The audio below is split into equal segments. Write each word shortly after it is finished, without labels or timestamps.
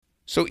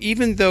So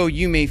even though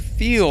you may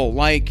feel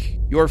like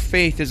your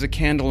faith is a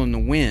candle in the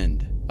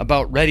wind,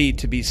 about ready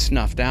to be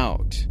snuffed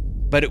out,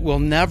 but it will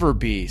never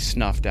be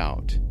snuffed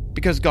out,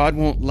 because God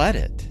won't let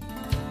it.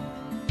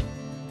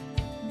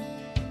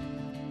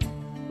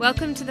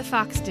 Welcome to the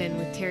Fox Den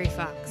with Terry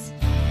Fox.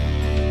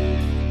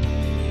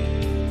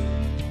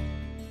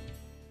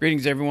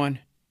 Greetings, everyone,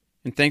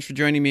 and thanks for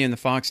joining me in the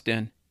Fox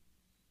Den.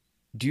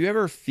 Do you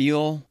ever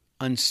feel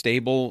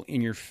unstable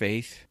in your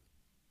faith?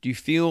 Do you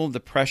feel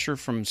the pressure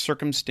from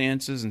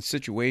circumstances and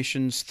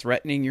situations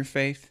threatening your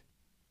faith?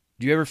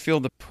 Do you ever feel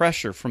the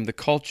pressure from the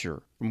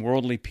culture, from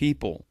worldly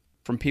people,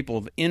 from people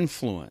of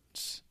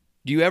influence?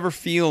 Do you ever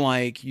feel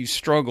like you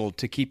struggle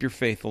to keep your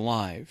faith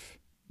alive?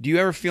 Do you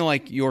ever feel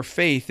like your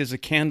faith is a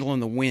candle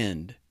in the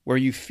wind, where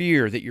you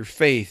fear that your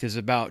faith is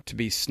about to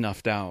be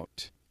snuffed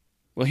out?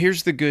 Well,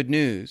 here's the good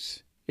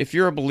news. If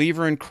you're a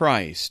believer in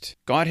Christ,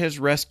 God has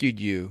rescued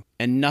you,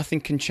 and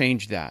nothing can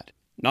change that,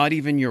 not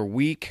even your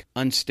weak,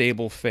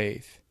 unstable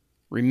faith.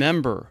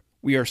 Remember,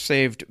 we are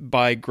saved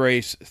by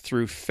grace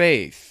through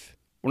faith.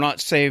 We're not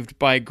saved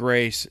by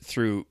grace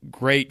through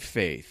great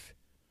faith.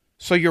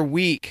 So your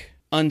weak,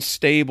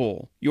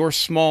 unstable, your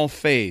small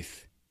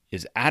faith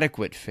is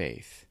adequate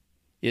faith.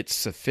 It's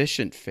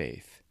sufficient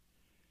faith.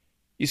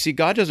 You see,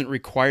 God doesn't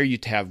require you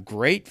to have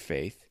great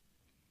faith.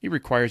 He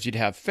requires you to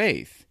have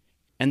faith.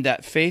 And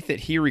that faith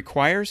that He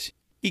requires,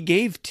 He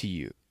gave to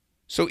you.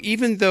 So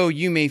even though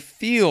you may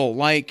feel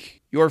like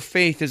your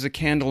faith is a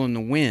candle in the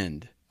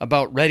wind,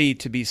 about ready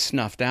to be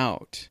snuffed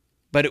out,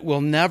 but it will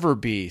never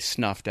be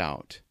snuffed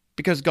out,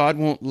 because God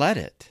won't let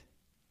it.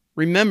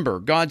 Remember,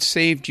 God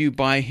saved you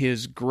by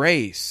His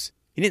grace.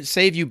 He didn't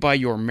save you by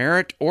your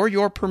merit or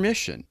your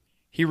permission.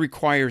 He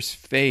requires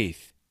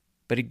faith.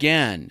 But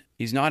again,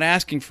 He's not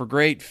asking for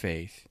great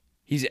faith.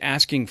 He's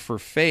asking for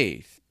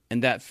faith.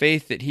 And that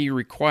faith that He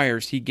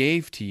requires, He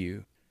gave to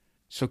you.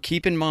 So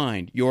keep in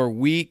mind, your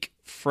weak,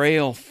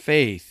 frail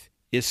faith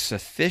is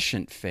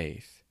sufficient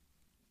faith.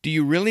 Do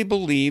you really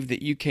believe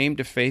that you came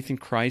to faith in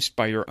Christ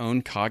by your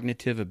own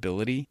cognitive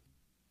ability?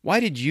 Why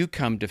did you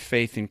come to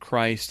faith in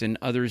Christ and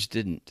others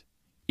didn't?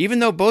 Even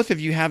though both of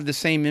you have the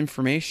same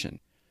information.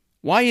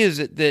 Why is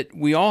it that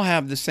we all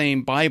have the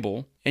same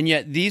Bible, and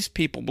yet these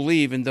people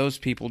believe and those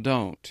people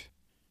don't?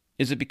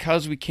 Is it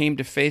because we came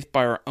to faith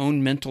by our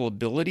own mental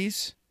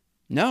abilities?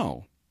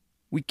 No.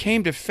 We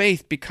came to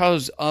faith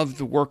because of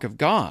the work of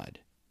God.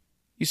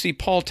 You see,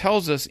 Paul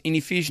tells us in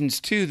Ephesians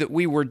 2 that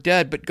we were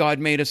dead, but God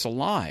made us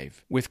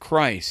alive with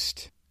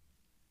Christ.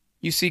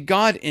 You see,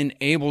 God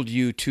enabled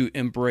you to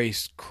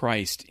embrace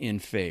Christ in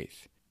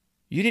faith.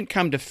 You didn't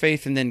come to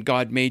faith and then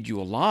God made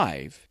you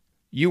alive.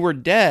 You were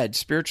dead,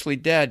 spiritually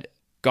dead.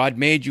 God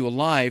made you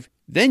alive.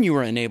 Then you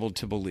were enabled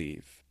to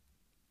believe.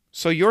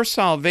 So your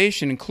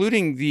salvation,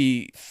 including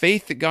the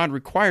faith that God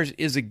requires,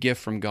 is a gift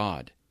from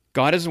God.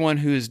 God is the one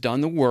who has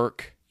done the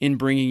work in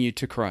bringing you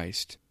to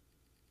Christ.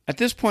 At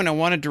this point, I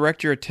want to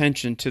direct your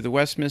attention to the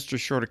Westminster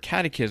Shorter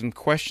Catechism,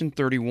 question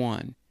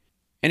 31.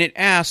 And it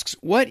asks,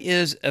 what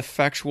is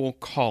effectual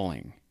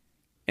calling?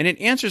 And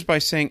it answers by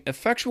saying,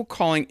 effectual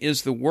calling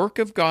is the work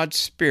of God's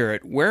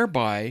Spirit,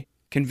 whereby,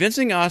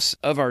 convincing us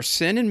of our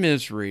sin and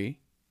misery,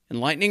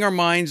 enlightening our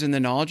minds in the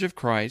knowledge of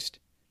Christ,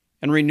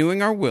 and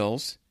renewing our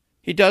wills,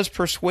 He does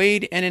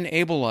persuade and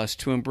enable us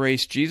to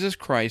embrace Jesus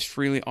Christ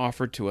freely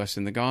offered to us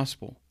in the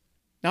gospel.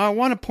 Now, I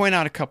want to point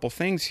out a couple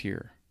things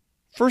here.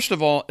 First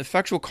of all,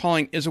 effectual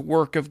calling is a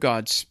work of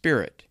God's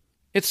Spirit.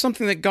 It's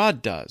something that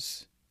God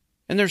does.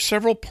 And there's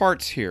several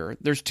parts here.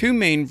 There's two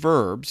main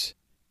verbs.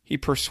 He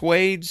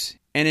persuades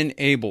and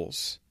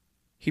enables.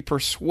 He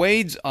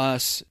persuades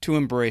us to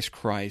embrace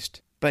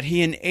Christ, but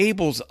He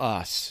enables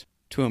us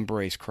to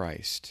embrace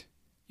Christ.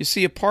 You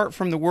see, apart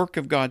from the work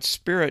of God's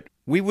Spirit,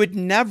 we would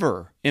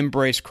never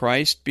embrace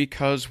Christ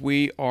because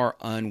we are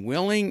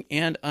unwilling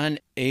and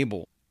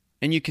unable.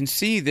 And you can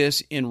see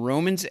this in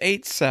Romans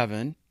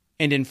 8:7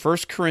 and in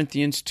 1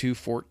 Corinthians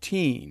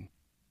 2:14.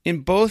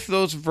 In both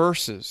those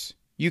verses,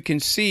 you can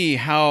see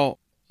how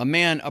a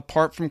man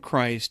apart from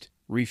Christ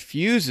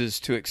refuses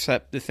to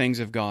accept the things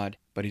of God,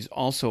 but he's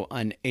also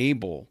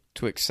unable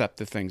to accept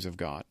the things of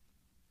God.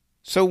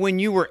 So when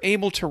you were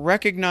able to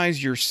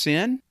recognize your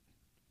sin,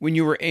 when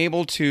you were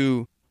able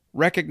to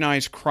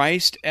recognize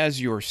Christ as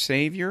your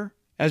Savior,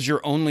 as your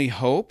only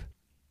hope,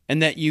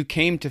 and that you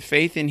came to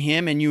faith in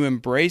Him and you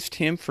embraced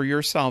Him for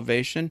your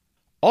salvation,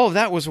 all of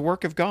that was a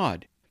work of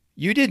God.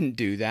 You didn't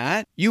do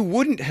that. You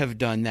wouldn't have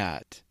done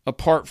that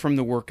apart from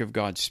the work of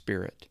God's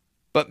Spirit.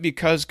 But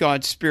because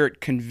God's Spirit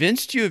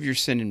convinced you of your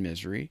sin and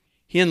misery,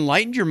 He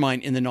enlightened your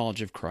mind in the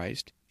knowledge of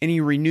Christ, and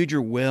He renewed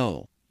your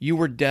will. You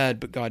were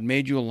dead, but God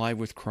made you alive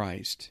with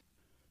Christ.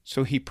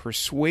 So He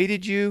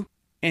persuaded you,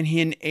 and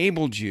He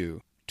enabled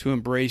you to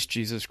embrace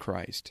Jesus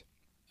Christ.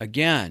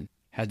 Again,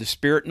 had the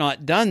Spirit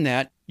not done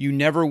that, you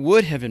never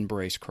would have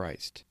embraced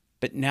Christ.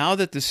 But now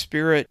that the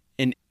Spirit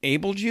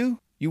enabled you,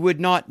 you would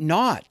not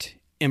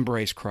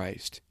embrace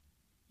Christ.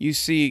 You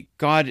see,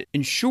 God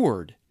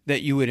ensured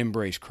that you would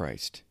embrace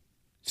Christ.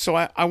 So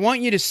I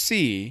want you to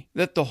see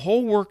that the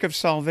whole work of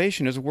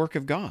salvation is a work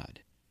of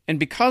God. And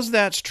because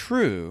that's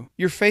true,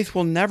 your faith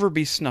will never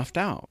be snuffed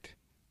out.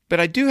 But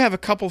I do have a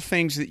couple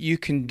things that you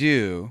can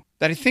do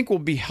that I think will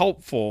be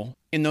helpful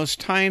in those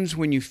times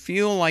when you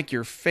feel like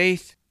your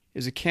faith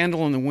is a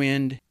candle in the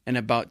wind and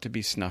about to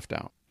be snuffed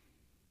out.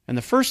 And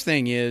the first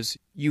thing is,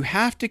 you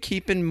have to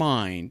keep in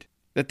mind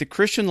that the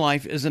Christian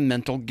life is a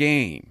mental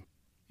game.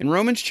 In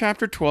Romans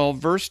chapter 12,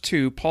 verse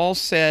 2, Paul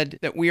said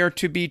that we are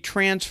to be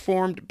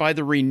transformed by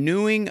the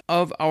renewing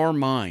of our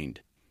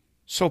mind.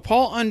 So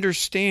Paul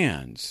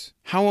understands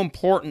how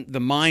important the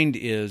mind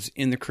is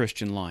in the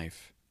Christian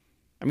life.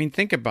 I mean,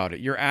 think about it.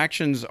 Your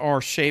actions are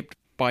shaped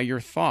by your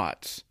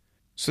thoughts.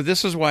 So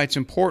this is why it's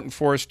important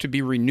for us to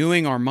be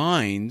renewing our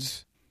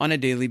minds on a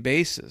daily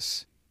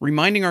basis,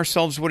 reminding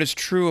ourselves what is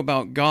true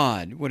about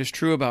God, what is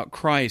true about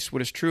Christ,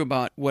 what is true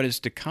about what is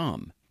to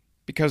come,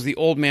 because the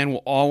old man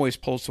will always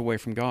pull us away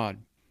from God.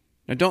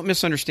 Now, don't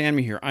misunderstand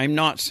me here. I'm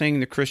not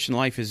saying the Christian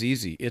life is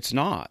easy. It's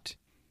not.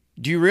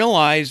 Do you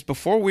realize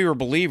before we were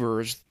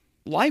believers,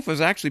 life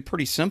was actually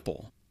pretty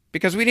simple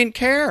because we didn't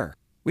care.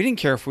 We didn't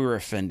care if we were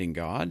offending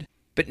God.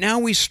 But now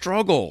we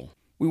struggle.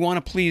 We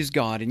want to please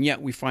God, and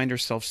yet we find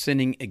ourselves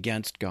sinning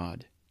against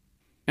God.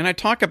 And I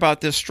talk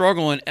about this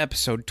struggle in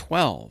episode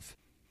 12.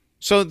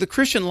 So the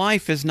Christian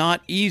life is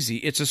not easy.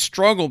 It's a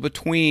struggle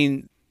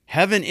between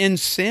heaven and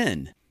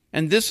sin.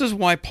 And this is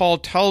why Paul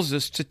tells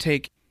us to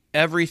take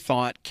every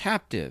thought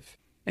captive.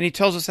 And he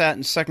tells us that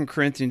in 2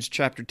 Corinthians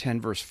chapter 10,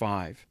 verse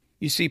 5.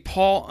 You see,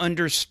 Paul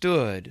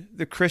understood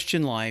the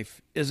Christian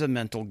life is a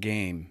mental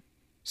game.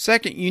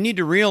 Second, you need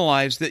to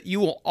realize that you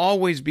will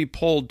always be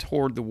pulled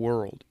toward the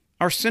world.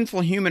 Our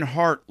sinful human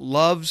heart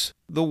loves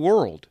the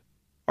world.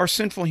 Our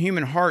sinful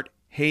human heart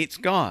hates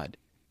God.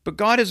 But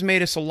God has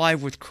made us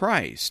alive with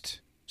Christ.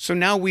 So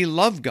now we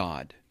love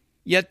God.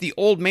 Yet the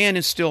old man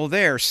is still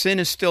there. Sin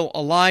is still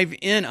alive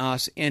in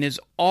us and is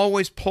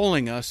always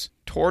pulling us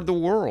toward the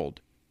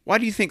world. Why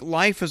do you think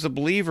life as a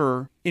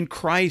believer in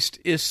Christ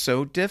is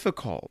so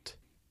difficult?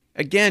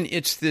 Again,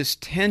 it's this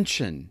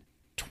tension.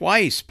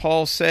 Twice,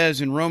 Paul says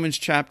in Romans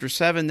chapter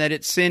 7 that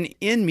it's sin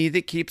in me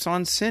that keeps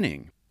on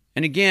sinning.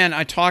 And again,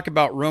 I talk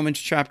about Romans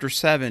chapter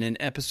 7 in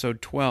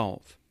episode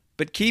 12.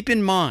 But keep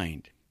in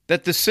mind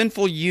that the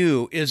sinful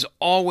you is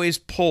always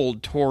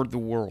pulled toward the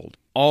world.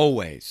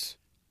 Always.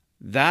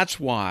 That's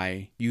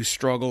why you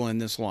struggle in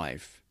this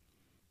life.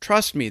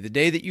 Trust me, the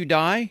day that you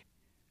die,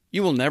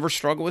 you will never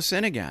struggle with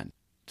sin again.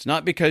 It's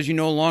not because you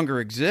no longer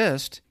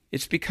exist.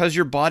 It's because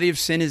your body of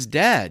sin is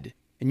dead,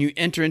 and you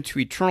enter into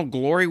eternal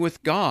glory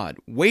with God,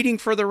 waiting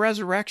for the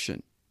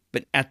resurrection.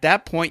 But at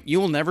that point, you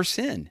will never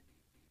sin.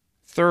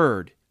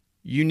 Third,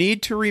 you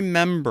need to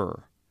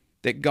remember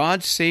that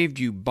God saved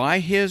you by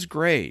His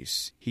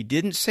grace. He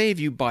didn't save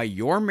you by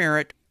your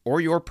merit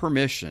or your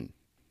permission.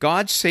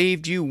 God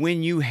saved you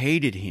when you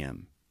hated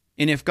Him.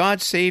 And if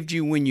God saved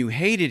you when you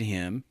hated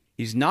Him,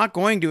 He's not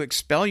going to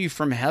expel you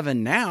from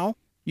heaven now.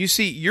 You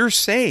see, you're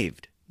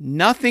saved.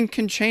 Nothing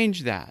can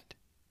change that.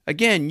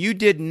 Again, you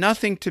did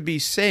nothing to be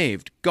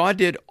saved. God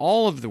did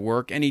all of the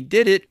work, and He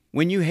did it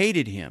when you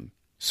hated Him.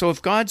 So if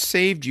God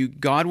saved you,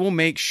 God will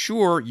make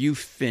sure you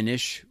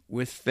finish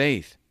with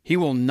faith. He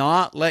will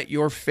not let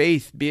your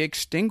faith be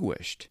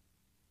extinguished.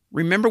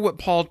 Remember what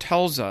Paul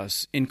tells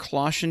us in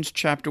Colossians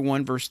chapter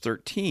 1, verse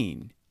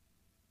 13,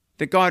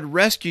 that God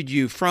rescued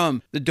you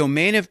from the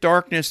domain of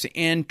darkness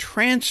and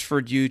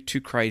transferred you to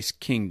Christ's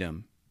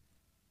kingdom.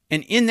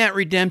 And in that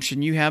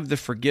redemption, you have the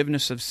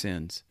forgiveness of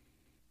sins.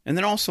 And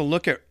then also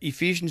look at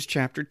Ephesians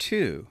chapter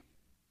 2.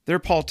 There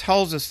Paul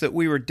tells us that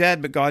we were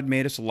dead, but God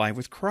made us alive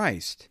with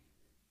Christ.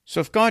 So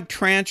if God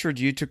transferred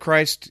you to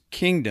Christ's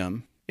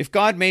kingdom, if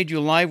God made you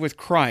alive with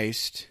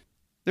Christ,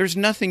 there's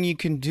nothing you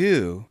can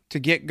do to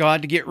get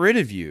God to get rid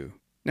of you.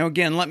 Now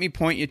again, let me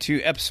point you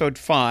to episode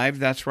 5.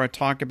 That's where I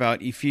talk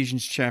about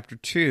Ephesians chapter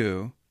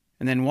 2.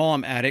 And then while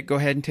I'm at it, go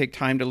ahead and take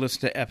time to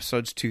listen to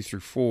episodes 2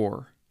 through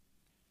 4.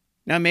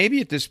 Now maybe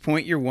at this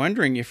point you're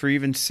wondering if you're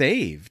even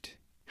saved.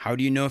 How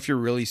do you know if you're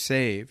really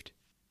saved?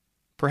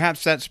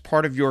 Perhaps that's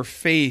part of your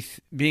faith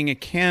being a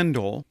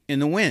candle in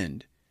the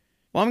wind.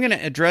 Well, I'm going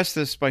to address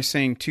this by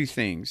saying two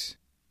things.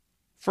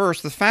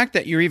 First, the fact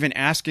that you're even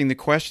asking the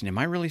question, am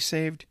I really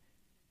saved?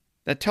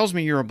 That tells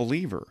me you're a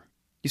believer.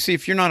 You see,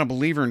 if you're not a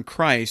believer in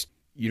Christ,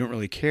 you don't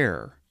really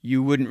care.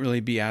 You wouldn't really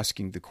be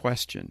asking the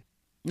question.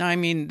 Now, I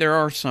mean, there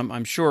are some,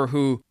 I'm sure,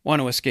 who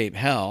want to escape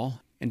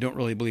hell and don't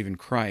really believe in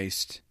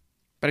Christ.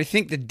 But I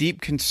think the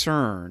deep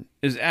concern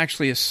is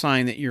actually a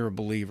sign that you're a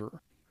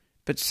believer.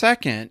 But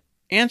second,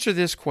 answer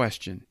this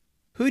question.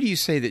 Who do you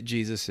say that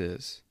Jesus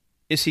is?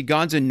 Is He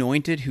God's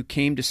anointed who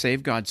came to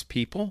save God's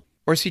people?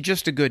 Or is He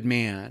just a good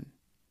man?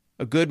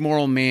 A good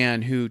moral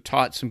man who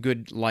taught some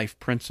good life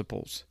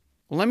principles?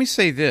 Well, let me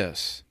say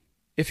this.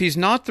 If He's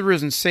not the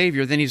risen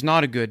Savior, then He's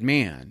not a good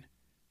man.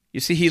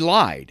 You see, He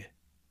lied.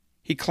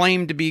 He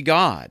claimed to be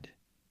God.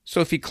 So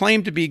if He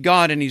claimed to be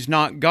God and He's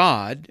not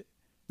God,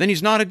 then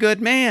He's not a good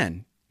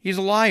man. He's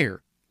a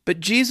liar. But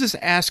Jesus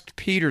asked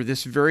Peter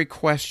this very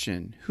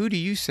question, who do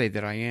you say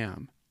that I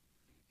am?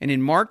 And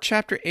in Mark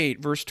chapter 8,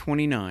 verse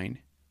 29,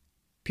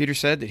 Peter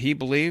said that he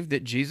believed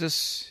that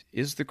Jesus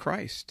is the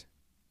Christ.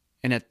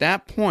 And at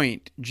that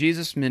point,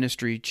 Jesus'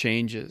 ministry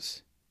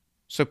changes.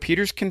 So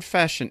Peter's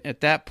confession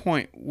at that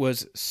point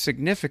was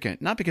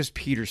significant, not because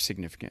Peter's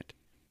significant,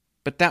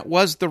 but that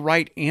was the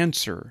right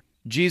answer.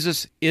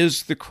 Jesus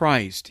is the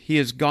Christ. He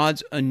is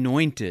God's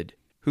anointed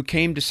who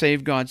came to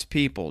save God's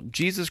people.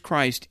 Jesus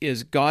Christ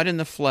is God in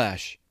the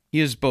flesh. He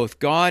is both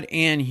God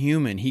and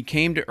human. He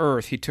came to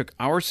earth. He took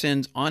our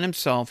sins on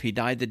himself. He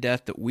died the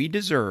death that we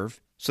deserve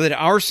so that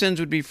our sins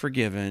would be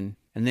forgiven.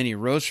 And then he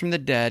rose from the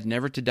dead,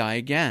 never to die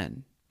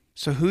again.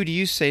 So who do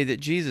you say that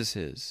Jesus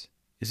is?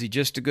 Is he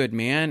just a good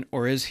man,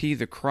 or is he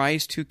the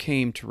Christ who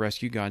came to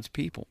rescue God's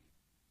people?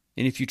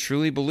 And if you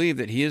truly believe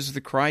that he is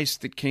the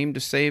Christ that came to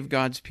save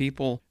God's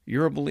people,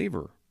 you're a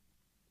believer.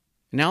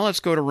 Now let's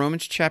go to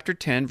Romans chapter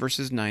 10,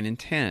 verses 9 and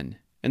 10.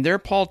 And there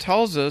Paul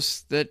tells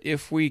us that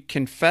if we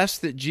confess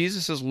that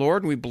Jesus is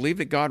Lord and we believe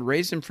that God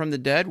raised him from the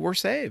dead, we're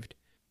saved.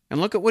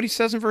 And look at what he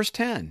says in verse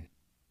 10.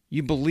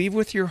 You believe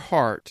with your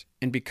heart,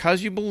 and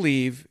because you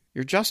believe,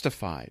 you're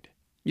justified.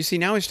 You see,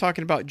 now he's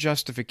talking about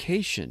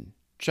justification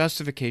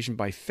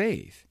by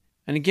faith.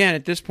 And again,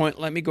 at this point,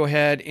 let me go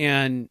ahead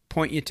and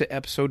point you to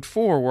episode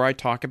 4, where I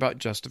talk about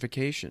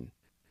justification.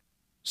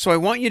 So I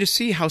want you to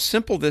see how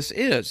simple this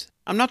is.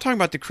 I'm not talking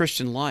about the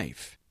Christian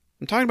life.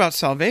 I'm talking about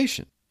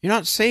salvation. You're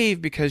not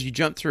saved because you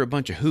jump through a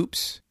bunch of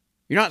hoops.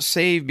 You're not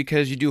saved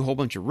because you do a whole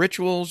bunch of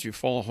rituals, you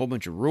follow a whole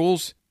bunch of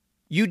rules.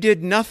 You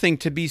did nothing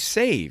to be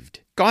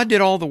saved. God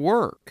did all the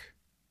work.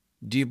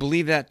 Do you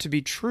believe that to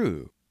be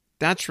true?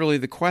 That's really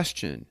the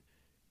question.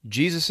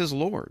 Jesus is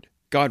Lord.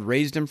 God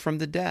raised him from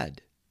the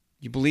dead.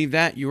 You believe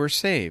that, you are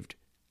saved.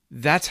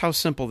 That's how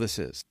simple this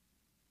is.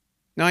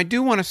 Now, I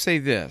do want to say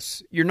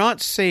this. You're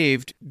not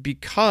saved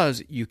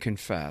because you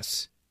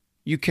confess.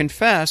 You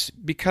confess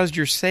because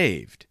you're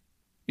saved.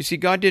 You see,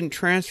 God didn't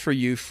transfer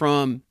you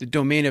from the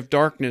domain of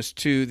darkness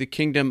to the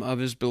kingdom of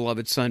his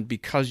beloved Son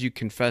because you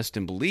confessed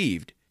and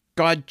believed.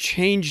 God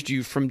changed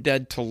you from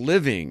dead to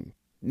living.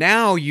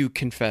 Now you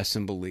confess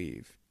and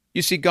believe.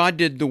 You see, God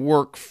did the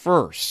work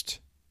first,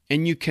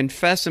 and you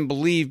confess and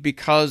believe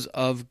because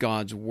of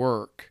God's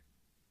work.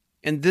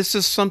 And this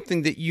is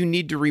something that you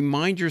need to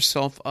remind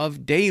yourself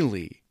of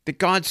daily, that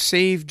God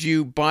saved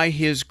you by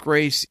his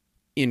grace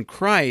in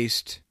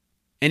Christ,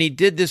 and he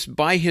did this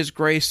by his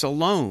grace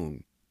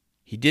alone.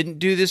 He didn't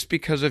do this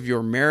because of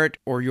your merit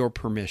or your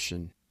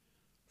permission.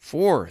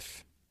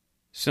 Fourth,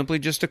 simply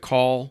just a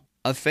call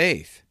of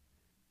faith.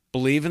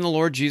 Believe in the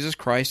Lord Jesus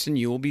Christ and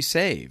you will be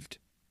saved.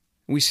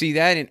 We see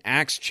that in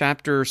Acts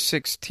chapter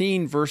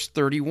 16, verse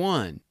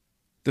 31.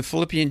 The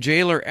Philippian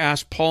jailer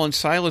asked Paul and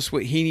Silas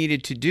what he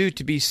needed to do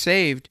to be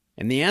saved,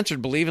 and they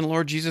answered, believe in the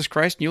Lord Jesus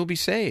Christ and you'll be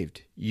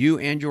saved, you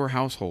and your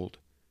household.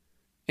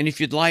 And if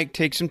you'd like,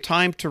 take some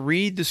time to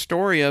read the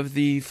story of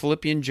the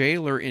Philippian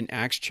jailer in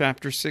Acts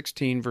chapter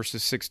 16,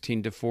 verses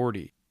 16 to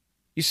 40.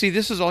 You see,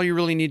 this is all you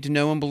really need to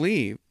know and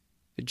believe,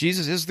 that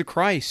Jesus is the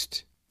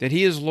Christ, that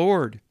he is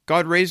Lord.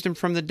 God raised him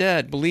from the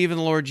dead. Believe in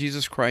the Lord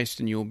Jesus Christ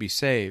and you will be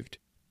saved.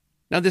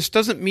 Now, this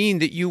doesn't mean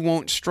that you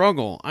won't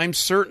struggle. I'm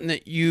certain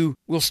that you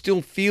will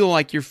still feel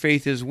like your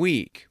faith is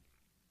weak.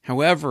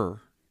 However,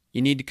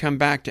 you need to come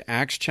back to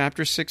Acts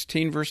chapter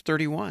 16, verse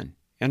 31,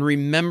 and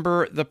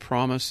remember the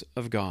promise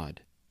of God.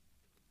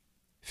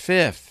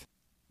 Fifth,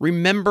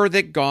 remember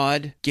that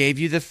God gave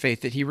you the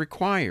faith that he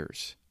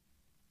requires.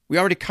 We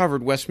already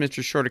covered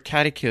Westminster Shorter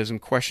Catechism,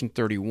 question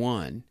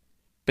 31,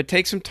 but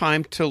take some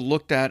time to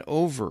look that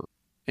over.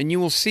 And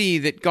you will see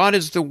that God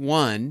is the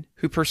one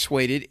who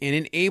persuaded and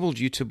enabled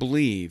you to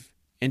believe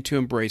and to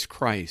embrace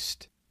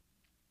Christ.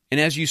 And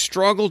as you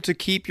struggle to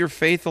keep your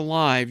faith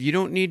alive, you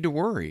don't need to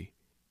worry.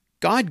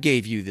 God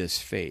gave you this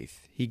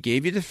faith. He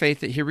gave you the faith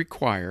that he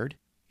required,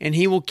 and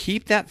he will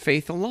keep that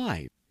faith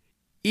alive,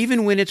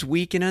 even when it's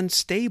weak and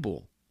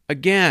unstable.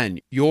 Again,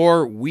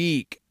 your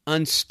weak,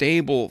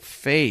 unstable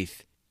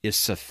faith is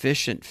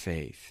sufficient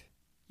faith.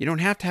 You don't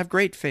have to have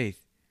great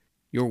faith.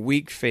 Your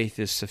weak faith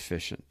is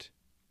sufficient.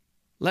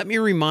 Let me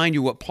remind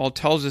you what Paul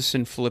tells us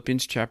in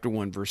Philippians chapter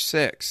 1, verse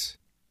 6.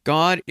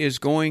 God is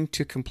going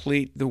to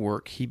complete the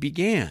work he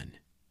began.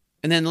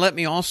 And then let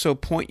me also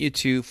point you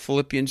to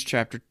Philippians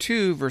chapter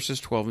 2, verses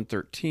 12 and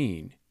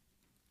 13.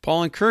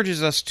 Paul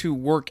encourages us to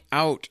work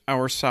out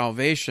our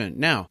salvation.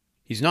 Now,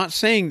 he's not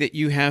saying that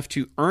you have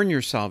to earn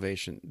your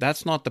salvation.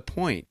 That's not the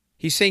point.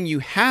 He's saying you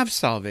have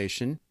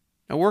salvation.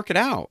 Now work it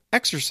out.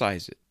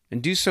 Exercise it.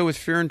 And do so with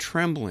fear and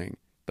trembling.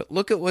 But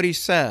look at what he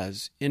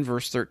says in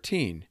verse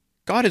 13.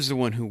 God is the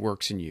one who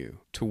works in you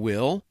to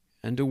will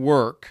and to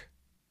work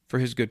for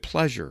his good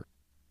pleasure.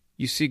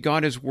 You see,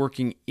 God is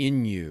working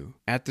in you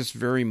at this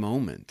very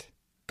moment.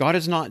 God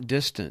is not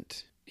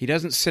distant. He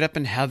doesn't sit up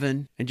in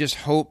heaven and just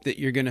hope that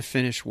you're going to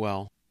finish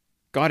well.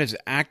 God is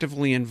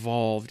actively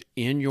involved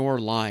in your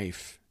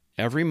life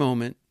every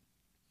moment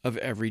of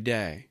every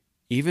day.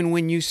 Even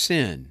when you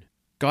sin,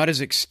 God is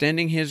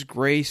extending his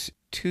grace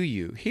to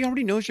you. He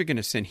already knows you're going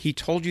to sin. He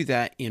told you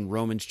that in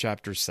Romans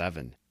chapter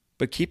 7.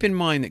 But keep in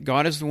mind that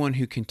God is the one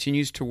who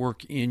continues to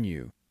work in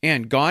you.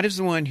 And God is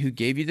the one who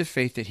gave you the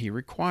faith that he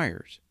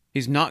requires.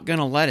 He's not going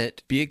to let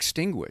it be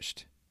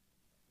extinguished.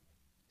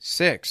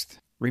 Sixth,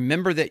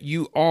 Remember that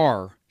you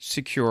are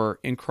secure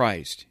in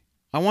Christ.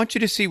 I want you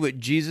to see what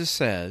Jesus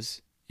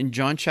says in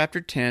John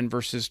chapter 10,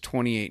 verses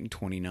 28 and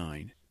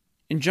 29.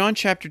 In John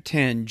chapter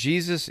 10,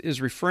 Jesus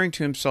is referring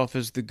to himself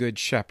as the Good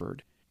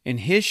Shepherd, and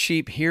his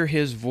sheep hear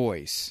his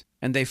voice,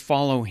 and they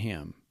follow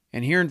him.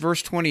 And here in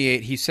verse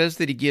 28, he says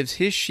that he gives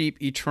his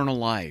sheep eternal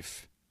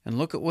life. And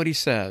look at what he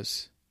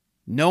says.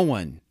 No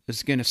one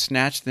is going to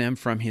snatch them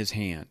from his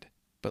hand.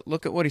 But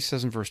look at what he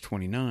says in verse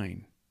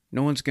 29.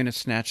 No one's going to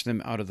snatch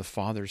them out of the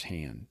Father's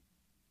hand.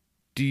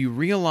 Do you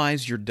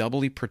realize you're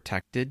doubly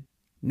protected?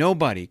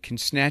 Nobody can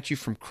snatch you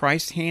from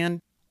Christ's hand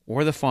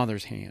or the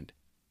Father's hand.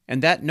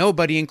 And that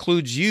nobody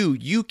includes you.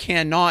 You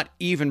cannot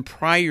even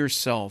pry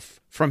yourself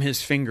from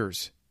his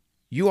fingers.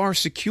 You are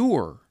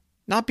secure,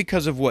 not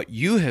because of what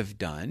you have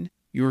done.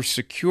 You are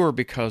secure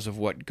because of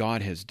what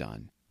God has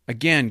done.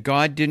 Again,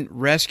 God didn't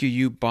rescue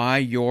you by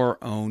your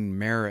own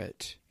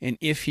merit. And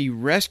if he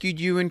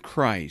rescued you in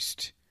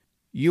Christ,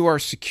 you are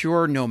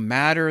secure no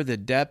matter the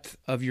depth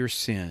of your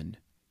sin.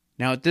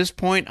 Now, at this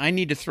point, I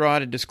need to throw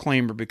out a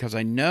disclaimer because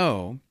I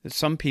know that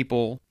some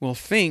people will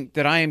think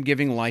that I am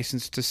giving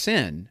license to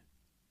sin.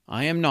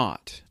 I am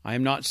not. I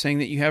am not saying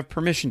that you have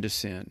permission to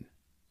sin.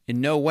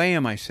 In no way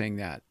am I saying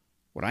that.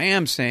 What I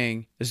am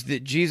saying is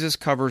that Jesus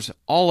covers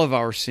all of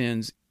our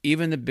sins,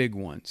 even the big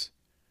ones.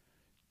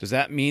 Does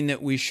that mean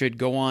that we should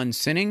go on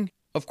sinning?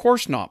 Of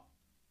course not.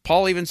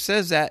 Paul even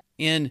says that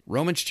in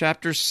Romans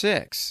chapter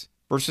 6,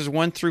 verses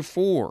 1 through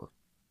 4.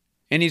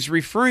 And he's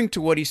referring to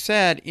what he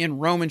said in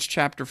Romans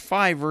chapter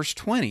 5, verse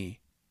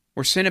 20.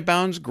 Where sin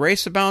abounds,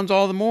 grace abounds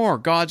all the more.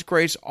 God's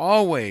grace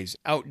always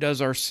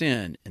outdoes our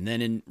sin. And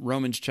then in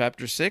Romans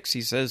chapter 6,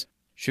 he says,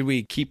 should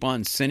we keep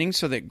on sinning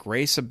so that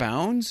grace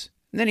abounds?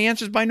 And then he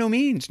answers, by no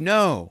means.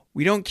 No,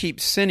 we don't keep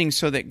sinning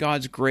so that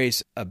God's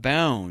grace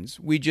abounds.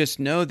 We just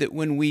know that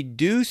when we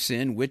do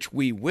sin, which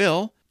we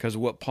will, because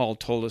of what Paul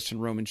told us in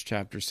Romans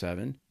chapter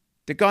 7,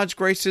 that God's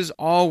grace is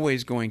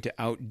always going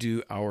to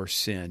outdo our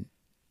sin.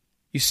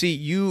 You see,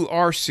 you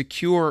are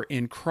secure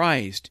in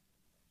Christ.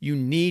 You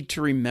need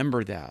to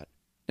remember that.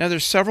 Now,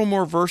 there's several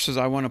more verses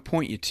I want to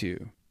point you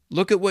to.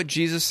 Look at what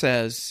Jesus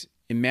says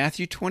in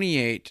Matthew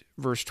 28,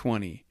 verse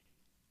 20.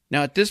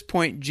 Now, at this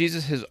point,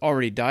 Jesus has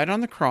already died on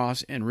the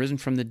cross and risen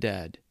from the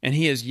dead, and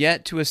he is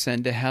yet to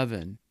ascend to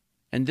heaven.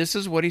 And this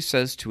is what he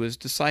says to his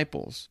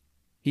disciples.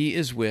 He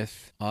is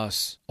with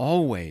us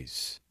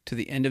always to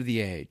the end of the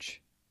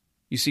age.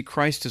 You see,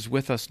 Christ is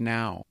with us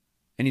now,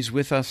 and he's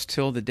with us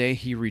till the day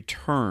he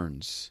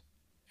returns,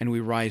 and we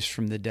rise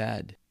from the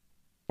dead.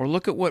 Or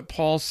look at what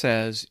Paul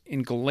says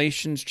in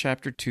Galatians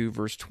chapter 2,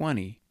 verse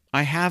 20.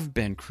 I have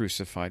been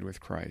crucified with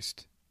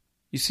Christ.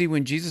 You see,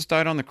 when Jesus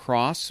died on the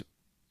cross,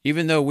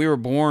 even though we were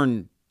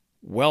born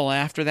well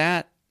after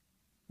that,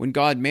 when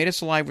God made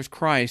us alive with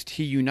Christ,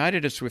 he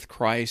united us with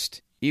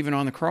Christ even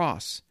on the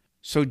cross.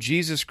 So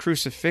Jesus'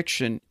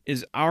 crucifixion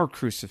is our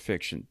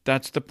crucifixion.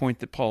 That's the point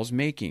that Paul's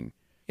making.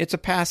 It's a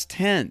past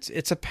tense.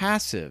 It's a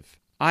passive.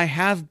 I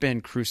have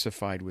been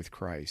crucified with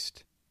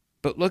Christ.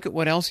 But look at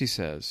what else he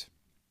says.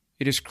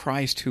 It is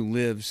Christ who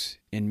lives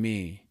in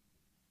me.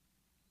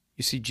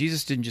 You see,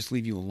 Jesus didn't just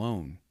leave you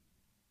alone.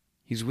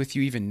 He's with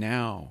you even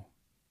now,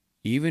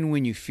 even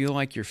when you feel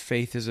like your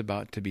faith is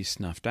about to be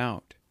snuffed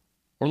out.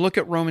 Or look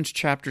at Romans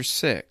chapter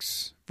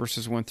 6,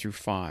 verses 1 through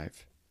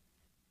 5.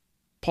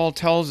 Paul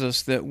tells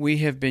us that we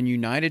have been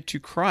united to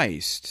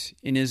Christ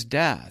in his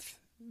death.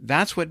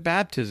 That's what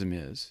baptism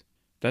is.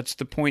 That's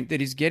the point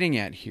that he's getting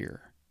at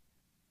here.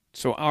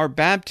 So our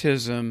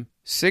baptism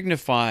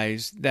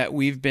signifies that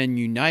we've been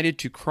united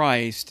to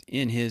Christ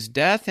in his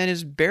death and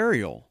his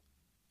burial.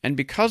 And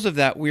because of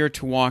that, we are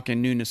to walk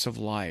in newness of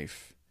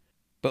life.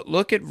 But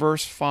look at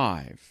verse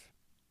 5.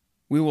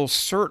 We will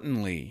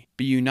certainly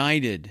be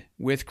united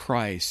with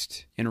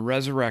Christ in a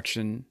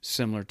resurrection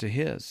similar to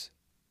his.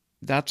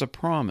 That's a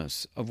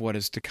promise of what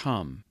is to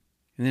come.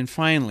 And then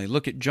finally,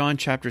 look at John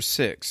chapter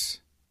 6,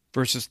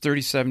 verses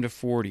 37 to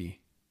 40.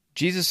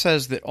 Jesus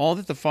says that all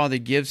that the Father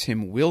gives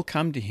him will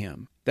come to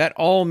him. That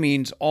all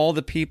means all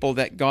the people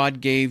that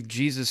God gave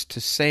Jesus to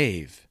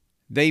save.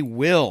 They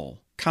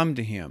will come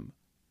to him.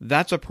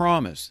 That's a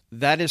promise.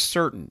 That is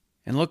certain.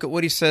 And look at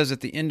what he says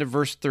at the end of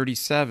verse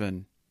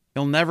 37.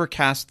 He'll never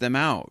cast them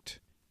out.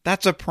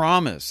 That's a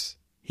promise.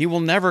 He will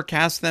never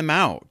cast them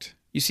out.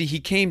 You see, he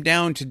came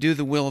down to do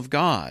the will of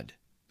God,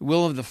 the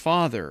will of the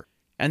Father,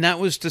 and that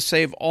was to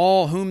save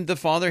all whom the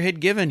Father had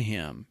given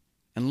him.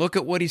 And look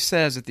at what he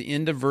says at the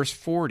end of verse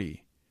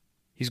 40.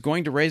 He's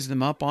going to raise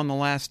them up on the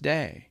last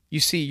day. You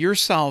see, your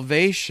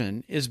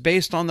salvation is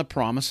based on the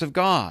promise of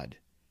God.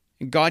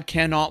 And God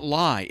cannot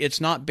lie. It's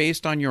not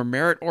based on your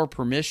merit or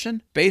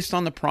permission, based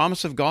on the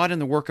promise of God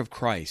and the work of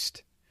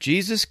Christ.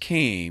 Jesus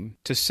came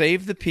to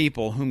save the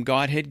people whom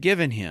God had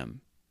given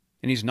him.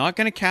 And he's not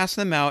going to cast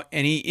them out,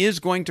 and he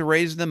is going to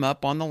raise them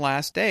up on the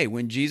last day.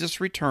 When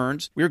Jesus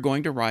returns, we're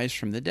going to rise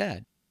from the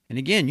dead. And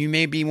again, you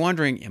may be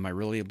wondering, am I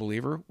really a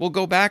believer? Well,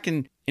 go back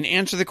and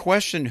answer the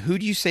question, who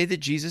do you say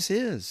that Jesus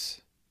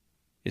is?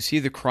 Is he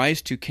the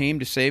Christ who came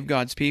to save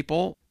God's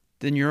people?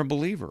 Then you're a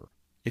believer,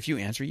 if you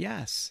answer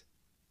yes.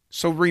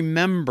 So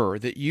remember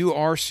that you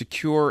are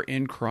secure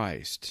in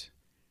Christ.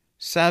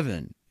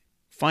 7,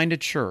 find a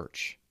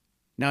church.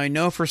 Now, I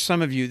know for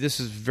some of you this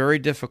is very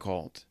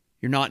difficult.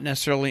 You're not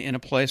necessarily in a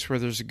place where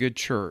there's a good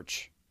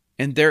church.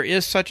 And there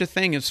is such a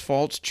thing as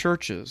false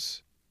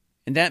churches.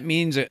 And that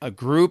means a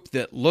group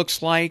that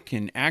looks like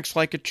and acts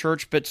like a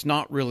church, but it's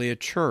not really a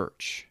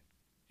church.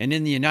 And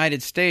in the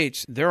United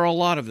States, there are a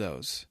lot of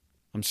those.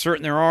 I'm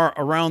certain there are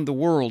around the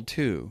world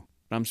too.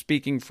 But I'm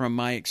speaking from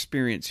my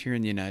experience here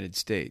in the United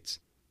States.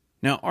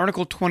 Now,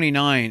 Article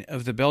 29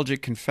 of the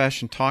Belgic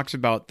Confession talks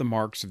about the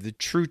marks of the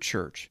true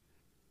church.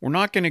 We're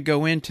not going to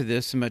go into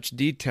this in much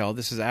detail.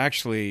 This is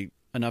actually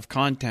enough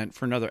content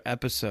for another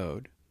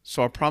episode.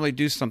 So I'll probably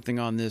do something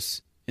on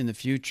this in the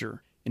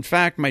future. In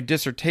fact, my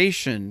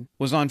dissertation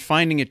was on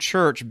finding a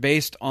church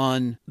based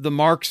on the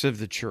marks of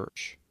the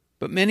church.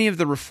 But many of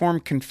the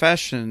Reformed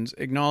confessions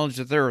acknowledge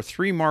that there are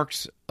 3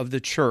 marks of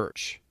the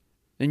church.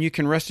 Then you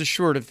can rest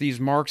assured if these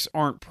marks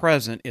aren't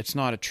present, it's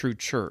not a true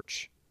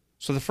church.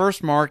 So the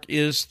first mark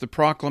is the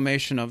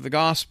proclamation of the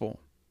gospel.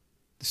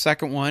 The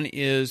second one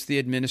is the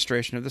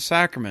administration of the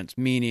sacraments,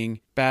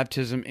 meaning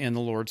baptism and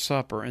the Lord's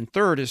Supper. And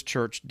third is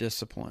church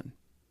discipline.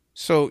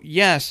 So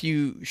yes,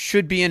 you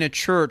should be in a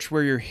church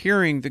where you're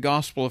hearing the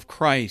gospel of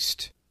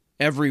Christ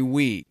every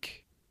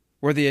week,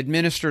 where they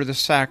administer the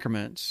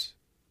sacraments,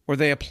 where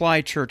they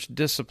apply church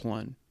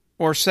discipline.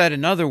 Or said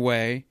another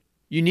way,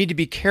 you need to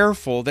be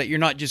careful that you're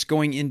not just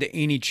going into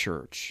any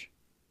church.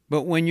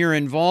 But when you're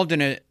involved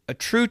in a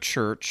true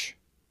church,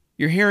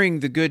 you're hearing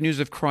the good news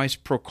of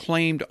Christ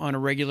proclaimed on a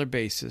regular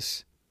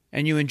basis,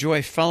 and you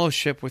enjoy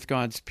fellowship with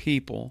God's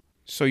people,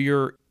 so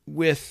you're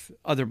with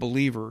other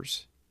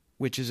believers,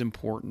 which is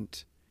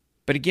important.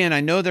 But again, I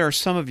know there are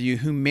some of you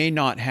who may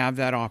not have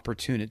that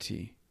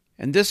opportunity.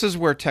 And this is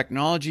where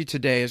technology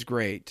today is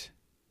great.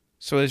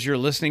 So as you're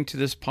listening to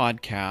this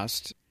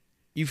podcast,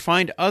 you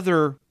find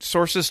other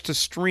sources to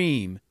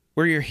stream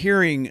where you're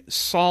hearing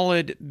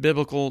solid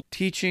biblical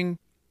teaching.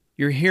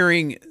 You're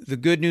hearing the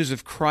good news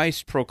of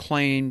Christ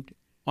proclaimed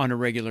on a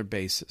regular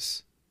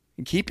basis.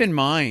 And keep in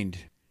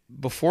mind,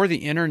 before the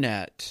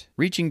internet,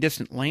 reaching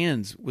distant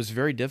lands was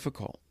very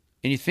difficult.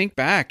 And you think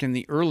back in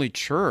the early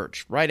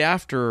church, right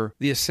after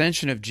the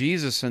ascension of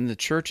Jesus and the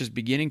church is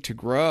beginning to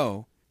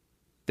grow,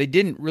 they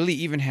didn't really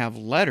even have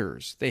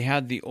letters. They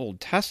had the Old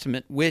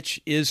Testament, which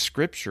is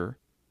Scripture,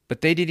 but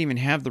they didn't even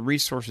have the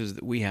resources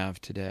that we have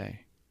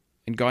today.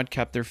 And God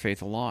kept their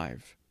faith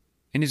alive.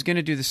 And He's going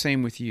to do the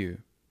same with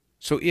you.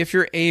 So if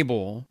you're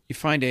able, you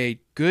find a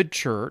good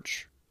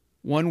church,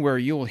 one where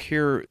you will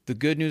hear the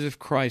good news of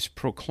Christ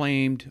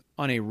proclaimed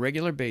on a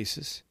regular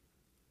basis.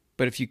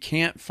 But if you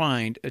can't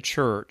find a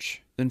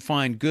church, then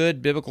find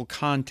good biblical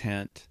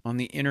content on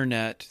the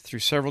internet through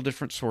several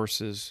different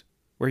sources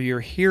where you're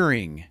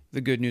hearing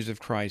the good news of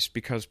Christ,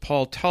 because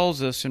Paul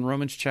tells us in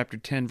Romans chapter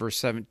 10, verse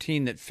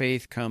 17, that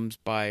faith comes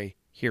by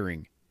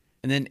hearing.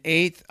 And then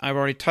 8th, I've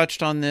already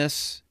touched on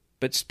this,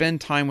 but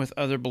spend time with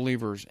other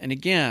believers. And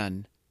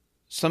again,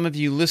 some of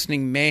you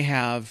listening may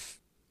have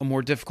a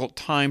more difficult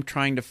time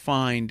trying to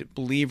find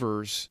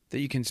believers that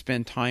you can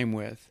spend time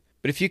with.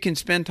 But if you can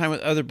spend time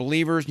with other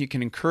believers and you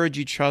can encourage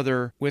each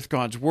other with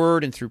God's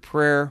Word and through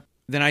prayer,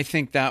 then I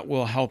think that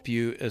will help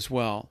you as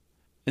well.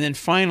 And then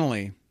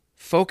finally,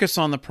 focus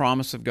on the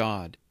promise of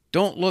God.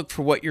 Don't look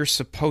for what you're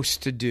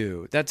supposed to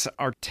do. That's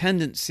our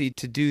tendency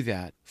to do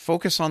that.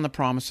 Focus on the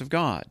promise of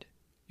God.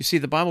 You see,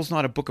 the Bible's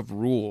not a book of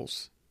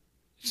rules.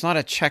 It's not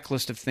a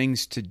checklist of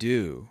things to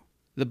do.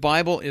 The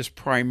Bible is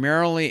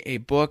primarily a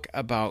book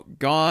about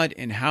God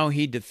and how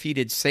He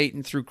defeated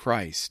Satan through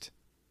Christ.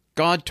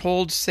 God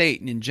told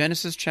Satan in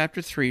Genesis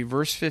chapter 3,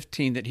 verse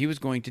 15, that He was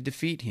going to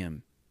defeat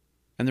him.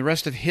 And the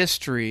rest of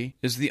history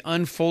is the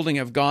unfolding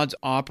of God's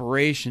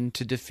operation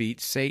to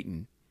defeat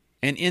Satan.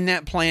 And in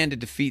that plan to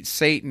defeat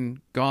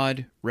Satan,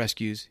 God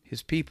rescues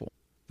His people.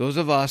 Those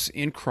of us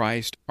in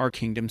Christ are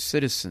kingdom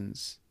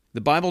citizens.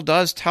 The Bible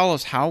does tell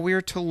us how we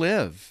are to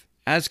live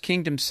as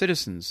kingdom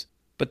citizens.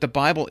 But the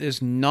Bible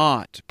is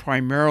not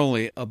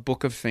primarily a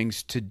book of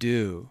things to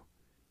do.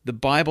 The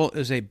Bible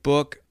is a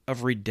book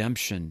of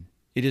redemption.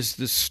 It is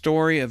the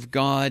story of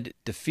God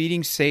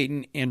defeating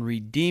Satan and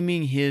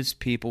redeeming His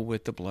people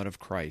with the blood of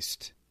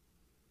Christ.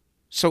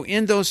 So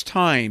in those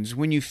times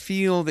when you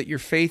feel that your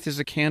faith is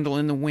a candle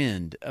in the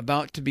wind,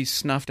 about to be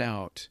snuffed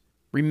out,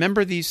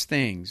 remember these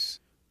things.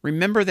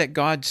 Remember that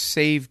God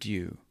saved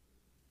you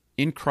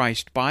in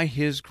Christ by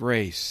His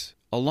grace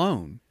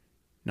alone,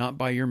 not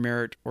by your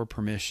merit or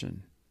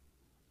permission.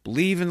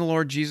 Believe in the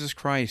Lord Jesus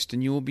Christ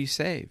and you will be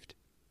saved.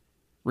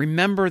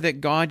 Remember that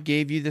God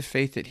gave you the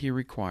faith that He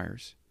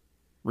requires.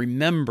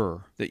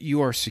 Remember that you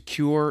are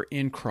secure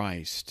in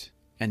Christ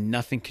and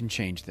nothing can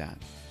change that.